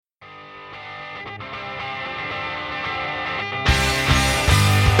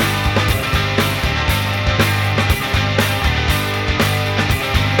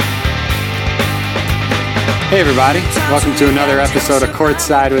Hey everybody, welcome to another episode of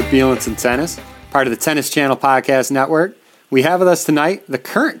Courtside with Belance and Tennis, part of the Tennis Channel Podcast Network. We have with us tonight the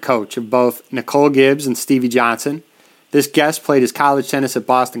current coach of both Nicole Gibbs and Stevie Johnson. This guest played his college tennis at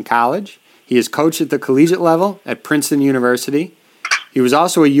Boston College. He is coached at the collegiate level at Princeton University. He was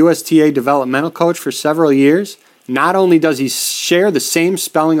also a USTA developmental coach for several years. Not only does he share the same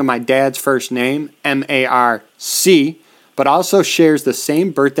spelling of my dad's first name, M-A-R-C, but also shares the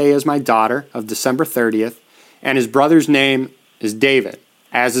same birthday as my daughter of December 30th. And his brother's name is David,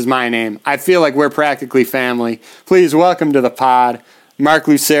 as is my name. I feel like we're practically family. Please welcome to the pod, Mark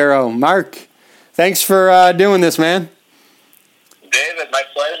Lucero. Mark, thanks for doing this, man. David, my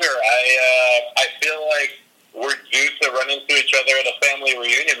pleasure. I feel like we're due to run into each other at a family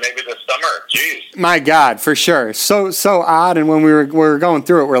reunion maybe this summer. Jeez. My God, for sure. So odd, and when we were going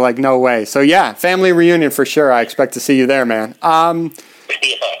through it, we're like, no way. So yeah, family reunion for sure. I expect to see you there, man. Yeah.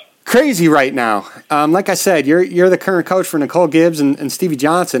 Crazy right now. Like I said, you're the current coach for Nicole Gibbs and Stevie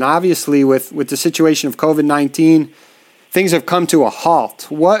Johnson. Obviously, with the situation of COVID-19, things have come to a halt.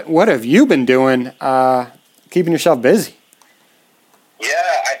 What have you been doing, keeping yourself busy? Yeah,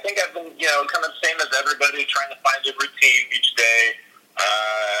 I think I've been, kind of same as everybody, trying to find a routine each day.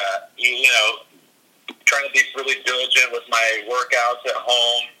 Trying to be really diligent with my workouts at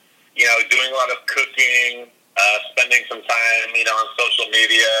home. Doing a lot of cooking, spending some time, on social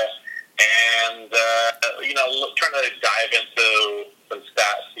media, and trying to dive into some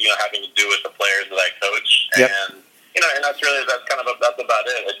stats, having to do with the players that I coach. Yep. And that's about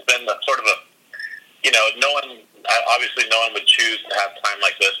it. It's been sort of no one would choose to have time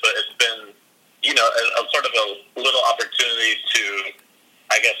like this, but it's been, a sort of a little opportunity to,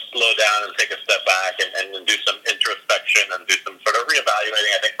 I guess, slow down and take a step back and do some introspection and do some sort of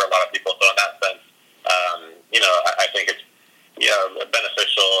reevaluating, I think, for a lot of people. So in that sense, I think it's,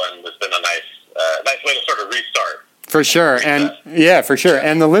 beneficial, and it's been a nice way to sort of restart. For sure. And yeah, for sure.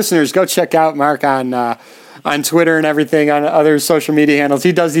 And the listeners, go check out Mark on Twitter and everything, on other social media handles.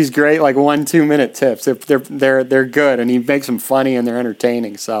 He does these great 1-2 minute tips. They're good, and he makes them funny and they're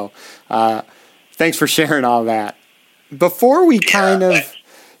entertaining. So thanks for sharing all that. Before we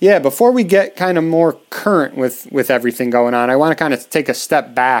before we get kind of more current with everything going on, I want to kind of take a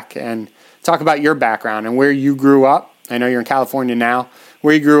step back and talk about your background and where you grew up. I know you're in California now.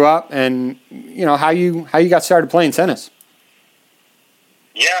 Where you grew up, and how you got started playing tennis.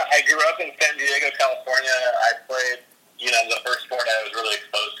 Yeah, I grew up in San Diego, California. I played, the first sport I was really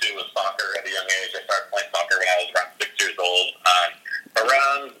exposed to was soccer at a young age. I started playing soccer when I was around 6 years old.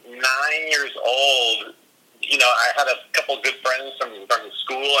 Around 9 years old, I had a couple good friends from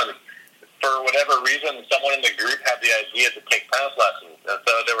school, and for whatever reason, someone in the group had the idea to take tennis lessons. And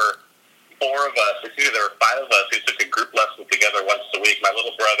so there were there were 5 of us who took a group lesson together once a week. My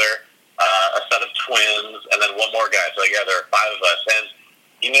little brother, a set of twins, and then one more guy. So yeah, there were 5 of us. And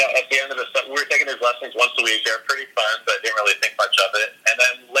at the end of the summer, we were taking these lessons once a week. They were pretty fun, but I didn't really think much of it. And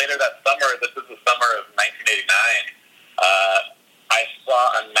then later that summer, this is the summer of 1989, I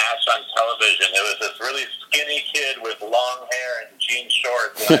saw a match on television. It was this really skinny kid with long hair and jean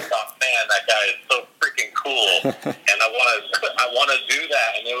shorts, and I thought, man, that guy is so freaking cool, and I want to do that.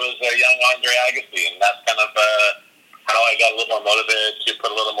 And it was a young Andre Agassi, and that's kind of how I got a little more motivated to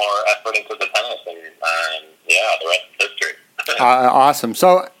put a little more effort into the tennis, and the rest is history. Awesome.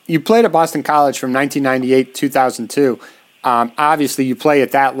 So you played at Boston College from 1998 to 2002. Obviously, you play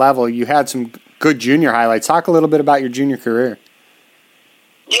at that level. You had some good junior highlights. Talk a little bit about your junior career.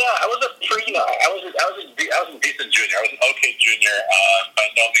 Yeah, I was a decent junior. I was an okay junior. By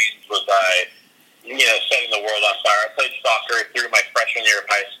no means was I, setting the world on fire. I played soccer through my freshman year of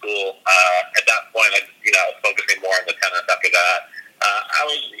high school. At that point, I was focusing more on the tennis after that. I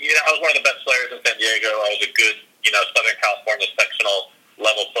was one of the best players in San Diego. I was a good, Southern California sectional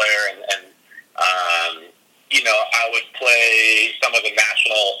level player, and I would play some of the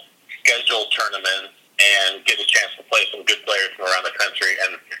national scheduled tournaments and get a chance to play some good players from around the country.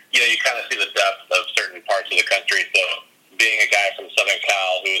 And, you kind of see the depth of certain parts of the country. So being a guy from Southern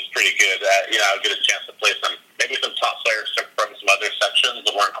Cal who was pretty good at, I would get a chance to play some top players from some other sections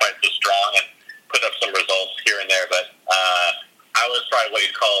that weren't quite so strong and put up some results here and there. But I was probably what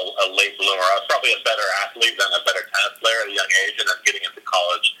you'd call a late bloomer. I was probably a better athlete than a better tennis player at a young age. And then getting into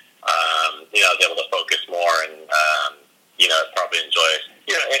college, I was able to focus more and, probably enjoy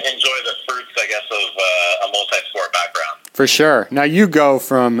the fruits, I guess, of a multi-sport background. For sure. Now you go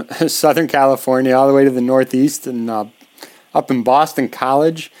from Southern California all the way to the Northeast and up in Boston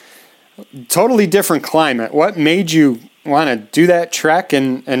College. Totally different climate. What made you want to do that trek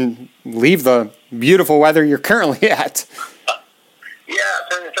and leave the beautiful weather you're currently at? Yeah,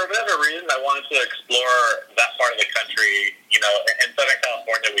 for whatever reason, I wanted to explore that part of the country, in Southern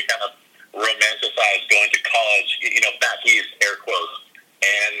California, we kind of romanticize going to college, back east, air quotes.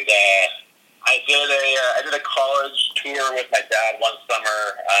 And I did a college tour with my dad one summer.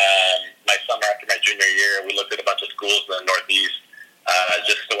 My summer after my junior year, we looked at a bunch of schools in the Northeast,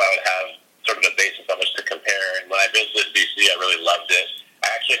 just so I would have sort of a basis on which to compare. And when I visited BC, I really loved it. I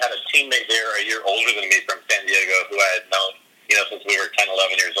actually had a teammate there a year older than me from San Diego who I had known, since we were 10,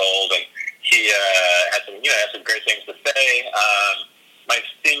 11 years old, and he had some great things to say. My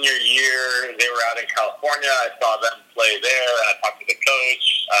senior year, they were out in California. I saw them play there, and I talked to the coach.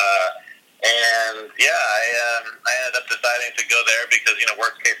 And I ended up deciding to go there because,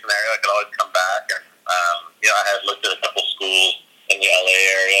 worst case scenario, I could always come back. And, I had looked at a couple schools in the LA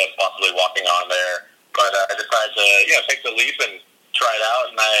area, possibly walking on there. But I decided to, take the leap and try it out,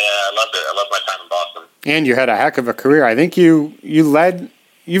 and I loved it. I loved my time in Boston. And you had a heck of a career. I think you've led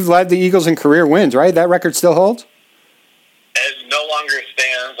the Eagles in career wins, right? That record still holds? It no longer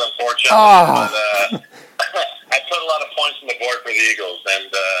stands, unfortunately. But I put a lot of points on the board for the Eagles, and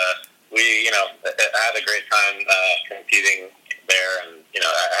I had a great time competing there, and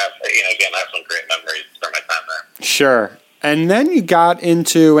I have some great memories from my time there. Sure. And then you got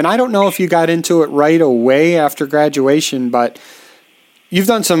into, and I don't know if you got into it right away after graduation, but you've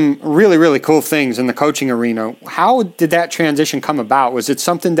done some really, really cool things in the coaching arena. How did that transition come about? Was it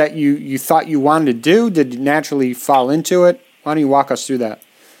something that you thought you wanted to do? Did you naturally fall into it? Why don't you walk us through that?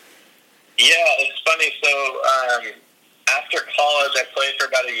 Yeah, it's funny. So after college, I played for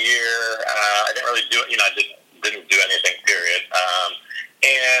about a year. I didn't really do it. I didn't do anything, period.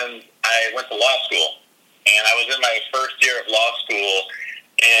 And I went to law school. And I was in my first year of law school,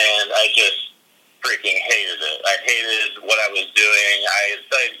 and I just freaking hated it. I hated what I was doing. I had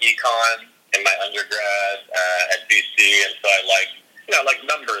studied econ in my undergrad at BC, and so I like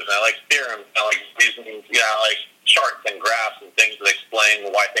numbers, and I like theorems, and I like reasoning, I like charts and graphs and things that explain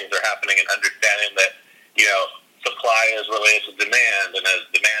why things are happening, and understanding that, supply is related to demand, and as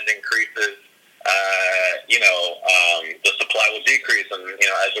demand increases, the supply will decrease, and,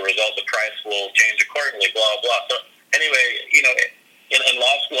 as a result, the price will change accordingly, blah, blah. So anyway, in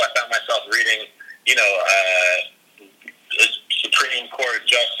law school, I found myself reading, Supreme Court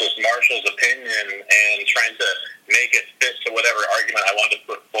Justice Marshall's opinion and trying to make it fit to whatever argument I wanted to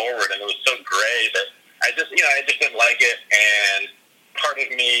put forward. And it was so gray that I just didn't like it. And part of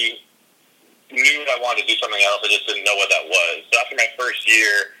me knew I wanted to do something else. I just didn't know what that was. So after my first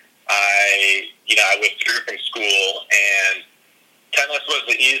year, I withdrew from school, and tennis was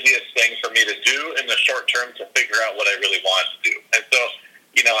the easiest thing for me to do in the short term to figure out what I really wanted to do. And so,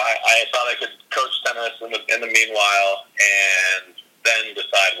 I thought I could coach tennis in the meanwhile and then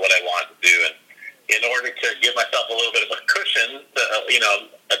decide what I wanted to do. And in order to give myself a little bit of a cushion,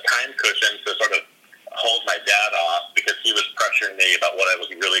 a time cushion to sort of hold my dad off because he was pressuring me about what I was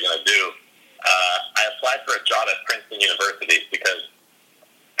really going to do, I applied for a job at Princeton University because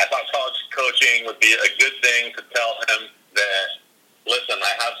I thought college coaching would be a good thing to tell him that, listen,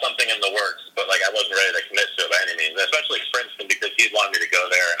 I have something in the works, but I wasn't ready to commit to it by any means, especially Princeton because he wanted me to go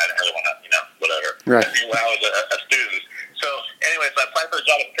there and I didn't really want to, whatever. Right. When I was a student. So anyway, I applied for a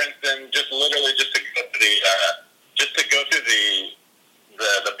job at Princeton just to go through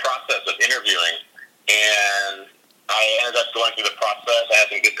the process of interviewing, and I ended up going through the process. I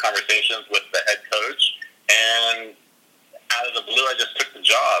had some good conversations with the head coach, and out of the blue, I just took the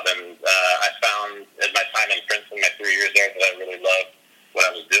job, and I found at my time in Princeton, my 3 years there, that I really loved what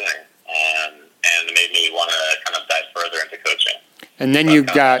I was doing, and it made me want to kind of dive further into coaching. And then you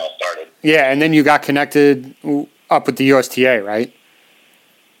got connected up with the USTA, right?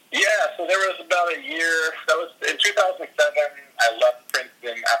 Yeah, so there was about a year. That was in 2007. I left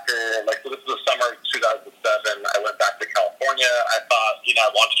Princeton after, so this was the summer of 2007. I went back to California. I thought,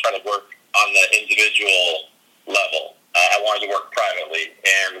 I wanted to try to work on the individual level. I wanted to work privately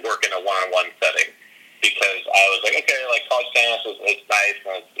and work in a one-on-one setting because I was like, okay, college tennis is nice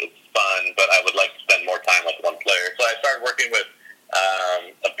and it's fun, but I would like to spend more time with one player. So I started working with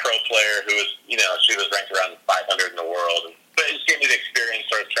a pro player who was, she was ranked around 500 in the world. But it just gave me the experience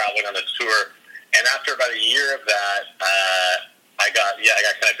sort of traveling on the tour. And after about a year of that, I got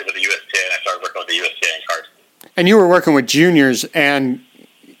connected with the USTA, and I started working with the USTA in Carson. And you were working with juniors, and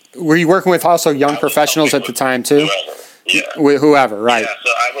were you working with also young professionals at the time too? Whoever. Yeah. With whoever, right?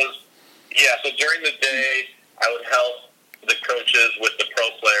 Yeah, so during the day, I would help the coaches with the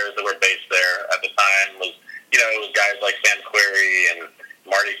pro players that were based there at the time. It was guys like Sam Querrey and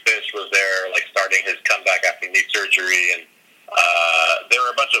Marty Fish was there, starting his comeback after knee surgery, and there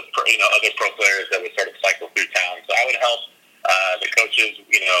were a bunch of other pro players that would sort of cycle through town. So I would help The coaches,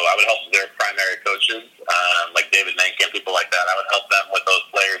 I would help their primary coaches, like David Mencken, people like that. I would help them with those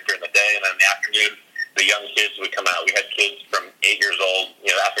players during the day, and then in the afternoon, the young kids would come out. We had kids from 8 years old.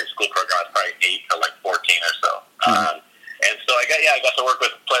 After school program, I was probably 8 to like 14 or so. And so I got to work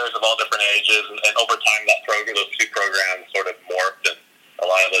with players of all different ages, and over time, those two programs sort of morphed, and a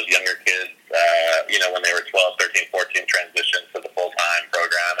lot of those younger kids, when they were 12, 13, 14, transitioned to the full-time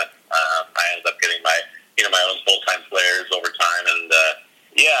program, and I ended up getting my own full-time players over time, and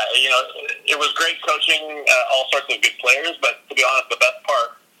it was great coaching all sorts of good players, but to be honest, the best part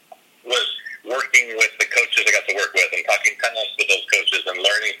was working with the coaches I got to work with and talking tennis with those coaches and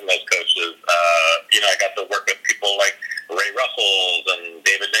learning from those coaches. I got to work with people like Ray Russell and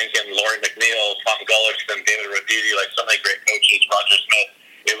David Mencken, Laurie McNeil, Tom Gullickson, David Roditi, like so many great coaches, Roger Smith.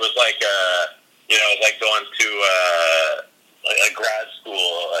 It was like, going to a grad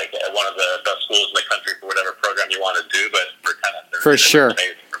school, like one of the best schools in the country for whatever program you want to do, but for tennis. For sure.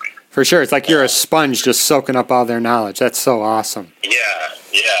 For sure. It's like you're a sponge just soaking up all their knowledge. That's so awesome. Yeah.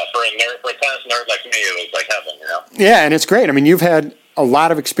 For a tennis nerd like me, it was like heaven, Yeah, and it's great. I mean, you've had a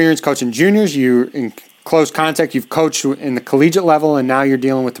lot of experience coaching juniors. You're in close contact. You've coached in the collegiate level, and now you're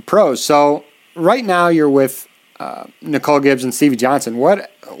dealing with the pros. So right now you're with Nicole Gibbs and Stevie Johnson. What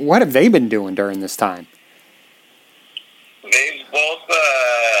have they been doing during this time? They've both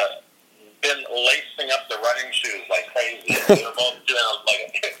been lacing up the running shoes like crazy. They're both doing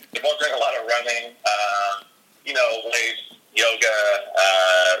a lot of running, weights, yoga.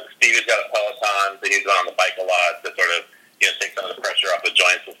 Stevie's got a Peloton, so he's going on the bike a lot to sort of take some of the pressure off the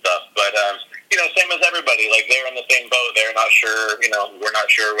joints and stuff. But same as everybody, like they're in the same boat. They're not sure. We're not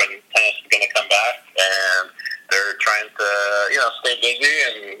sure when tennis is going to come back, and they're trying to stay busy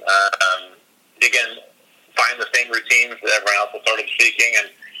and again find the same routines that everyone else is sort of seeking, and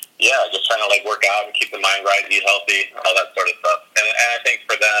just trying to work out and keep the mind right, eat healthy, all that sort of stuff. And I think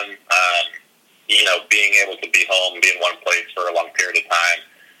for them, being able to be home, be in one place for a long period of time,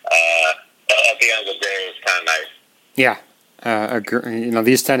 at the end of the day, is kind of nice. Yeah.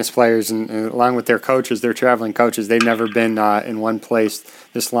 These tennis players, and along with their coaches, their traveling coaches, they've never been in one place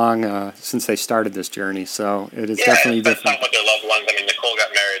this long since they started this journey. So it is definitely different. Time with their loved ones. I mean, Nicole got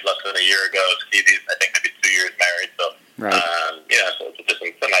married less than a year ago. Stevie's, I think, maybe 2 years married. So, right. So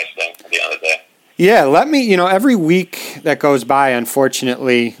it's a nice thing at the end of the day. Yeah, every week that goes by,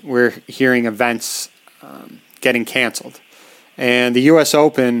 unfortunately, we're hearing events getting canceled. And the U.S.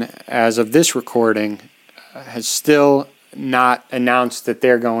 Open, as of this recording, has still not announced that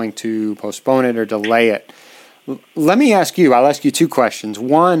they're going to postpone it or delay it. Let me ask you, I'll ask you two questions.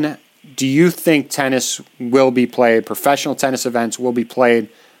 One, do you think tennis will be played, professional tennis events will be played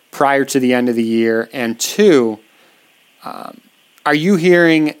prior to the end of the year? And two, are you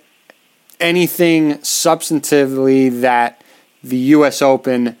hearing anything substantively that the U.S.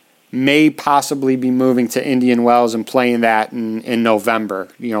 Open may possibly be moving to Indian Wells and playing that in November,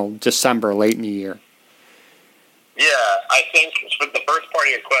 December, late in the year? Yeah, I think for the first part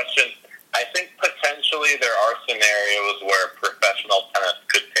of your question, I think potentially there are scenarios where professional tennis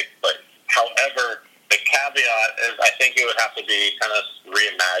could take place. However, the caveat is I think it would have to be tennis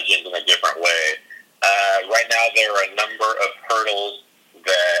reimagined in a different way. Right now, there are a number of hurdles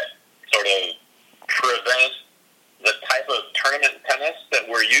that sort of prevent the type of tournament tennis that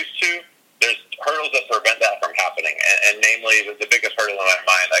we're used to. There's hurdles that prevent that from happening, and namely, the biggest hurdle in my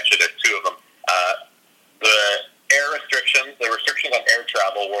mind, actually there's two of them. The air restrictions, the restrictions on air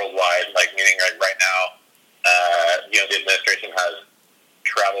travel worldwide, meaning right now, the administration has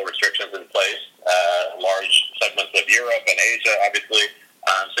travel restrictions in place, large segments of Europe and Asia, obviously.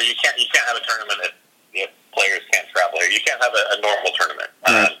 So you can't have a tournament if players can't travel here. You can't have a normal tournament.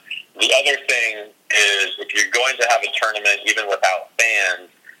 Right. The other thing is if you're going to have a tournament even without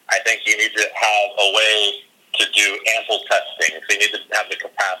fans, I think you need to have a way to do ample testing. So you need to have the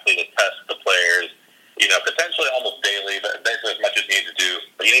capacity to test the players, potentially almost daily, but basically as much as you need to do.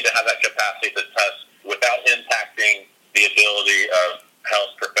 But you need to have that capacity to test without impacting the ability of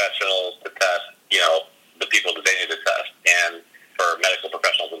health professionals to test, the people that they need to test, and for medical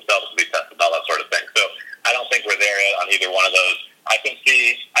professionals themselves to be tested, all that sort of thing. So I don't think we're there yet on either one of those. I can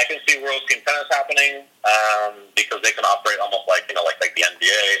see World Team Tennis happening because they can operate almost like the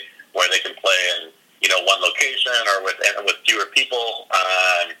NBA, where they can play in one location or with fewer people.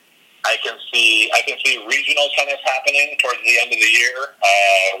 I can see regional tennis happening towards the end of the year,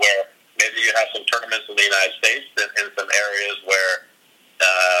 where maybe you have some tournaments in the United States in some areas where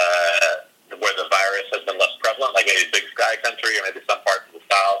the virus has been less prevalent, like maybe Big Sky Country or maybe some parts of the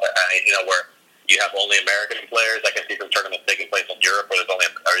South, where you have only American players. I can see some tournaments taking place in Europe where there's only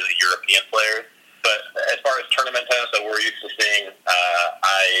European players. But as far as tournament tennis that we're used to seeing,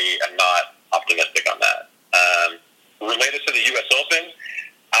 I am not optimistic on that. Related to the U.S. Open,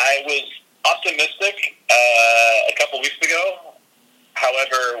 I was optimistic a couple weeks ago.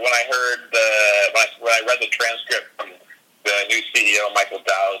 However, when I heard when I read the transcript from the new CEO Michael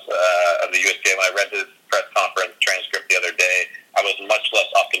Dowse of the USGA, when I read his press conference transcript the other day, I was much less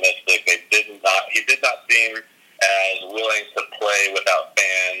optimistic. He did not seem as willing to play without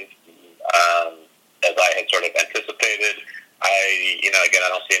fans as I had sort of anticipated. Again,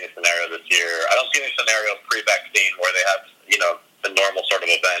 I don't see any scenario this year. I don't see any scenario pre-vaccine where they have, the normal sort of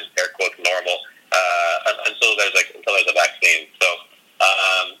event, air quotes normal, until there's a vaccine. So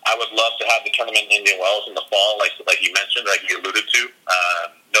I would love to have the tournament in Indian Wells in the fall, like you mentioned, like you alluded to.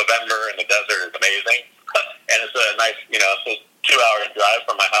 November in the desert is amazing, and it's a nice, it's a 2-hour drive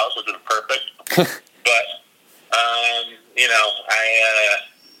from my house, which is perfect. But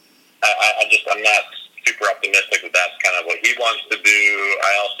I'm not super optimistic that that's kind of what he wants to do.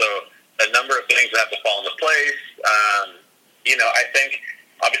 A number of things have to fall into place. I think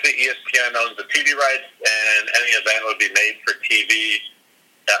obviously ESPN owns the TV rights, and any event would be made for TV.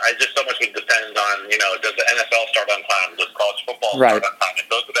 So much would depend on, does the NFL start on time? Does college football start on time? If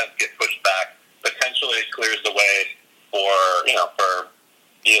those events get pushed back, potentially it clears the way for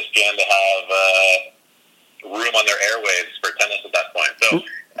ESPN to have room on their airwaves for tennis at that point. So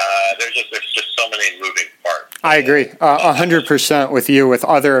there's just so many moving parts. I agree 100% with you with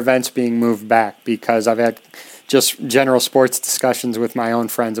other events being moved back, because I've had just general sports discussions with my own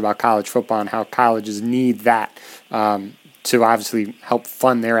friends about college football and how colleges need that to obviously help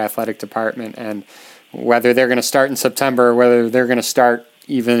fund their athletic department, and whether they're going to start in September or whether they're going to start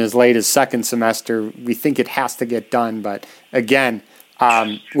even as late as second semester, we think it has to get done. But again,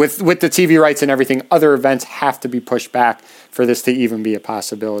 with the TV rights and everything, other events have to be pushed back for this to even be a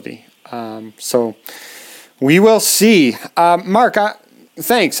possibility. So we will see. Mark,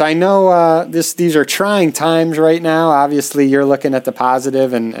 thanks. I know these are trying times right now. Obviously, you're looking at the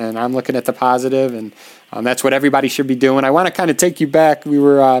positive, and I'm looking at the positive, and that's what everybody should be doing. I want to kind of take you back. We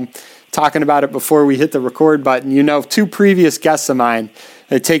were talking about it before we hit the record button. Two previous guests of mine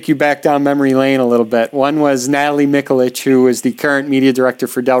that take you back down memory lane a little bit. One was Natalie Mikulich, who is the current media director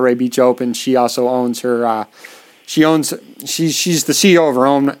for Delray Beach Open. She also owns her. She's the CEO of her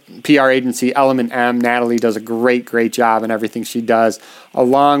own PR agency, Element M. Natalie does a great job in everything she does,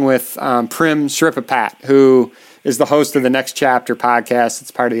 along with Prim Sripapat, who is the host of the Next Chapter podcast.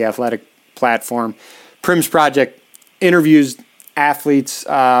 It's part of the Athletic platform. Prim's project interviews athletes,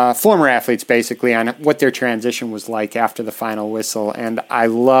 former athletes, basically, on what their transition was like after the final whistle. And I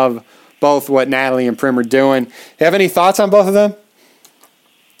love both what Natalie and Prim are doing. You have any thoughts on both of them?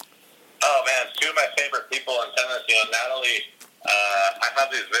 Oh, man, two of my favorite people in tennis. Natalie, I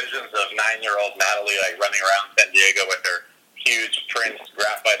have these visions of 9-year-old Natalie, running around San Diego with her huge Prince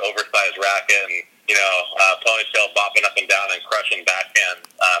graphite oversized racket and, ponytail bopping up and down and crushing backhand.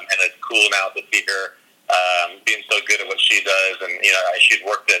 And it's cool now to see her being so good at what she does. And, she's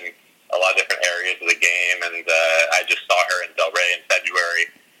worked in a lot of different areas of the game. And I just saw her in Delray in February.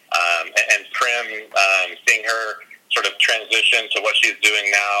 And Prim, seeing her sort of transition to what she's doing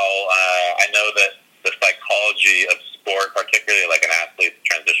now, I know that the psychology of sport, particularly like an athlete's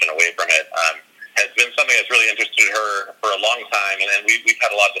transition away from it, has been something that's really interested her for a long time. And we've had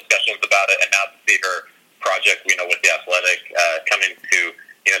a lot of discussions about it. And now to see her project, with the Athletic coming to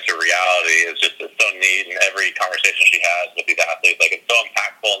reality is just so neat. And every conversation she has with these athletes, it's so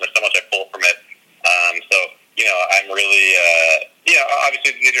impactful, and there's so much I pull from it. I'm really,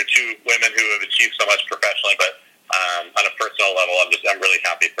 obviously these are two women who have achieved so much professionally, but on a personal level, I'm really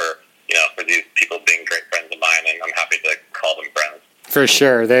happy for these people being great friends of mine, and I'm happy to call them friends. For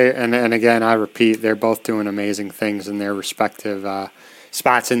sure. And again, I repeat, they're both doing amazing things in their respective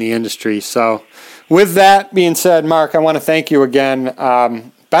spots in the industry. So with that being said, Mark, I want to thank you again.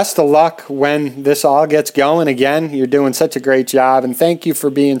 Best of luck when this all gets going. Again, you're doing such a great job, and thank you for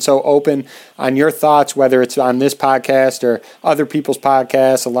being so open on your thoughts, whether it's on this podcast or other people's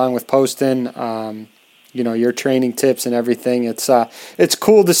podcasts, along with posting your training tips and everything. It's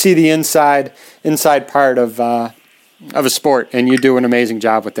cool to see the inside part of a sport, and you do an amazing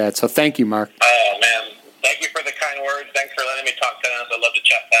job with that. So thank you, Mark. Oh, man. Thank you for the kind words. Thanks for letting me talk tennis. I love to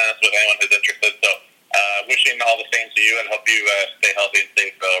chat tennis with anyone who's interested. So wishing all the same to you, and hope you stay healthy and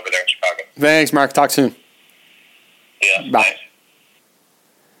safe over there in Chicago. Thanks, Mark. Talk soon. Yeah. Bye. Thanks.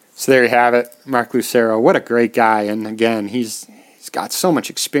 So there you have it. Mark Lucero. What a great guy. And again, he's got so much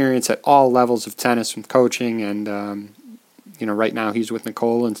experience at all levels of tennis, from coaching, and right now he's with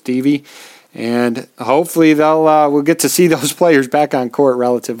Nicole and Stevie. And hopefully we'll get to see those players back on court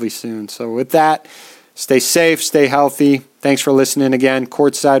relatively soon. So with that, stay safe, stay healthy. Thanks for listening again.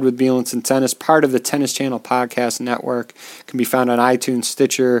 Courtside with Bielenson Tennis, part of the Tennis Channel Podcast Network. Can be found on iTunes,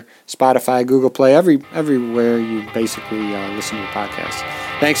 Stitcher, Spotify, Google Play, everywhere you basically listen to your podcasts.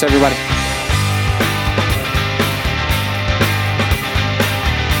 Thanks, everybody.